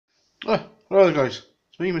Hello guys,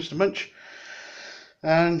 it's me, Mr. Munch,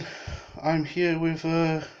 and I'm here with,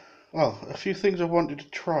 a few things I wanted to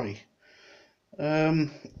try.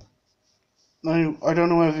 Um, now, I don't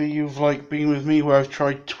know whether you've, been with me where I've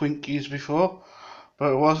tried Twinkies before,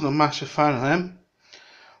 but I wasn't a massive fan of them.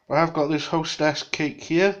 But I've got this Hostess cake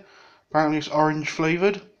here, apparently it's orange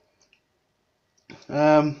flavoured,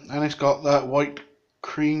 and it's got that white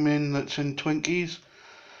cream in that's in Twinkies,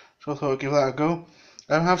 so I thought I'd give that a go.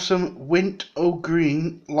 I have some Wint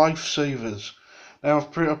O'Green Lifesavers. Now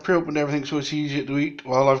I've pre-opened everything so it's easier to eat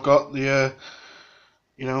while I've got the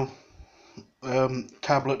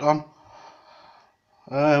tablet on.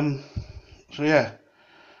 So yeah,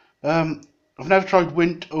 I've never tried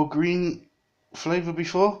Wint O'Green flavour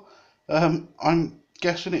before. I'm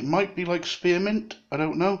guessing it might be like spearmint. I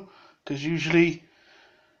don't know, because usually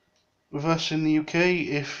with us in the UK,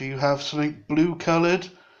 if you have something blue coloured,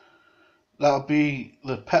 that'll be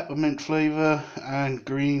the peppermint flavour, and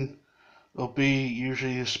green will be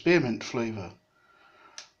usually the spearmint flavour.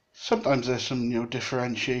 Sometimes there's some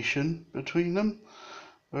differentiation between them,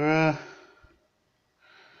 but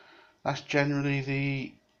that's generally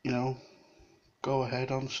the go ahead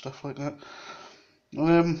on stuff like that.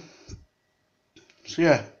 So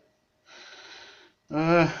yeah,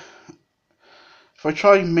 if I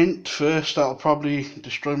try mint first, that'll probably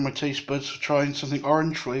destroy my taste buds for trying something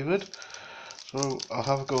orange flavoured. So I'll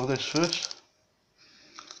have a go with this first.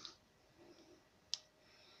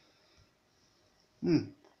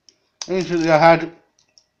 Instantly I had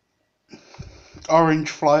orange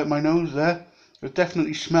fly at my nose there. It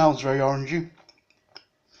definitely smells very orangey.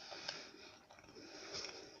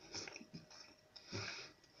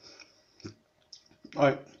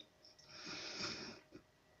 Right.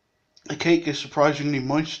 The cake is surprisingly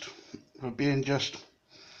moist for being just,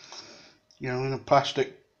 in a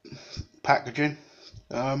plastic packaging.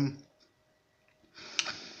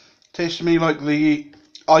 Tastes to me like the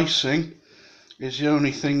icing is the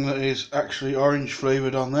only thing that is actually orange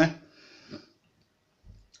flavoured on there.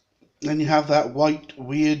 Then you have that white,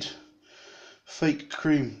 weird, fake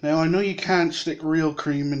cream. Now I know you can't stick real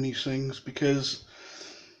cream in these things because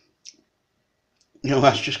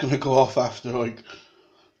that's just going to go off after like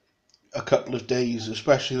a couple of days,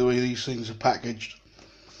 especially the way these things are packaged.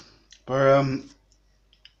 But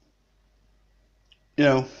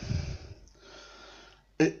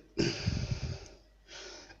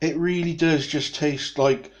it really does just taste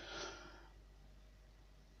like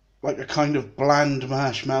a kind of bland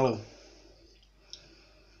marshmallow,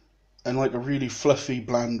 and like a really fluffy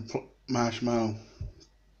bland marshmallow.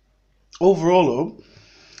 Overall though,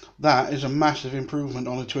 that is a massive improvement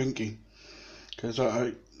on a Twinkie, because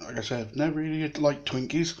like I said, never really liked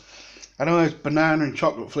Twinkies. I know there's banana and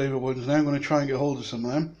chocolate flavoured ones now. I'm going to try and get hold of some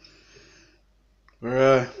of them.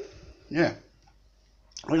 But yeah,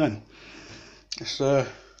 right then, there's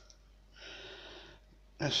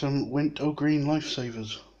some Wint O'Green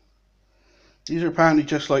Lifesavers. These are apparently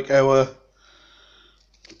just like our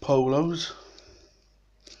polos.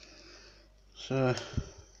 So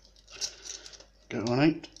get one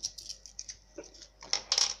out.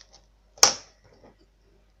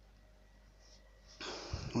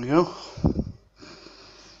 There we go.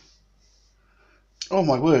 Oh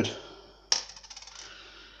my word.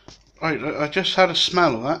 Right, I just had a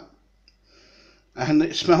smell of that, and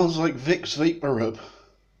it smells like Vicks Vapor Rub.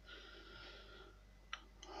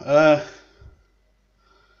 That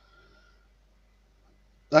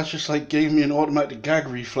just gave me an automatic gag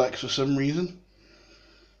reflex for some reason.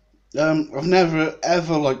 I've never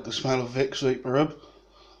ever liked the smell of Vicks Vapor Rub,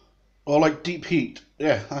 or deep heat.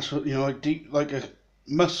 Yeah, that's what like a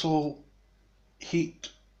muscle heat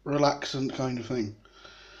relaxant kind of thing.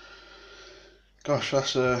 Gosh,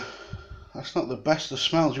 that's not the best of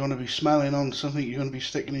smells you want to be smelling on something you're going to be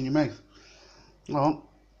sticking in your mouth. Well,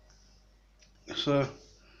 let's have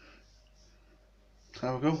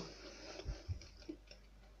a go.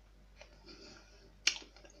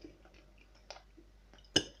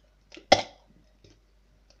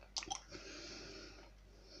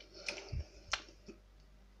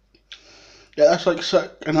 Yeah, that's like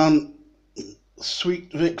sucking on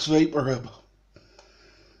sweet Vicks Vapor Rub.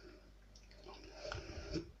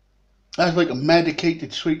 That's like a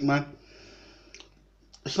medicated sweet, man.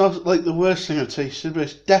 It's not like the worst thing I've tasted, but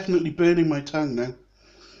it's definitely burning my tongue now.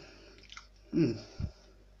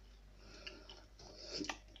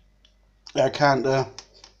 I can't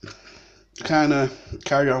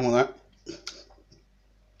carry on with that.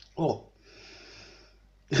 Oh.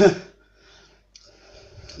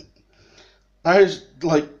 That is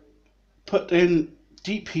put in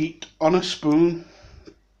deep heat on a spoon,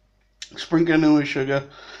 sprinkling in with sugar,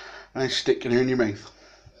 and then sticking it in your mouth,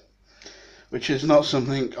 which is not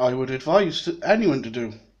something I would advise anyone to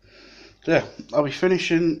do. So yeah, I'll be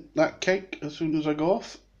finishing that cake as soon as I go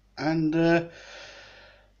off, and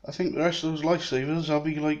I think the rest of those lifesavers I'll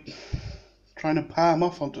be like trying to palm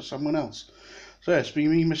off onto someone else. So yeah, it's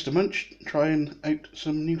been me, Mr. Munch, trying out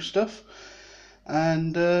some new stuff,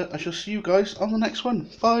 and I shall see you guys on the next one.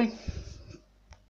 Bye!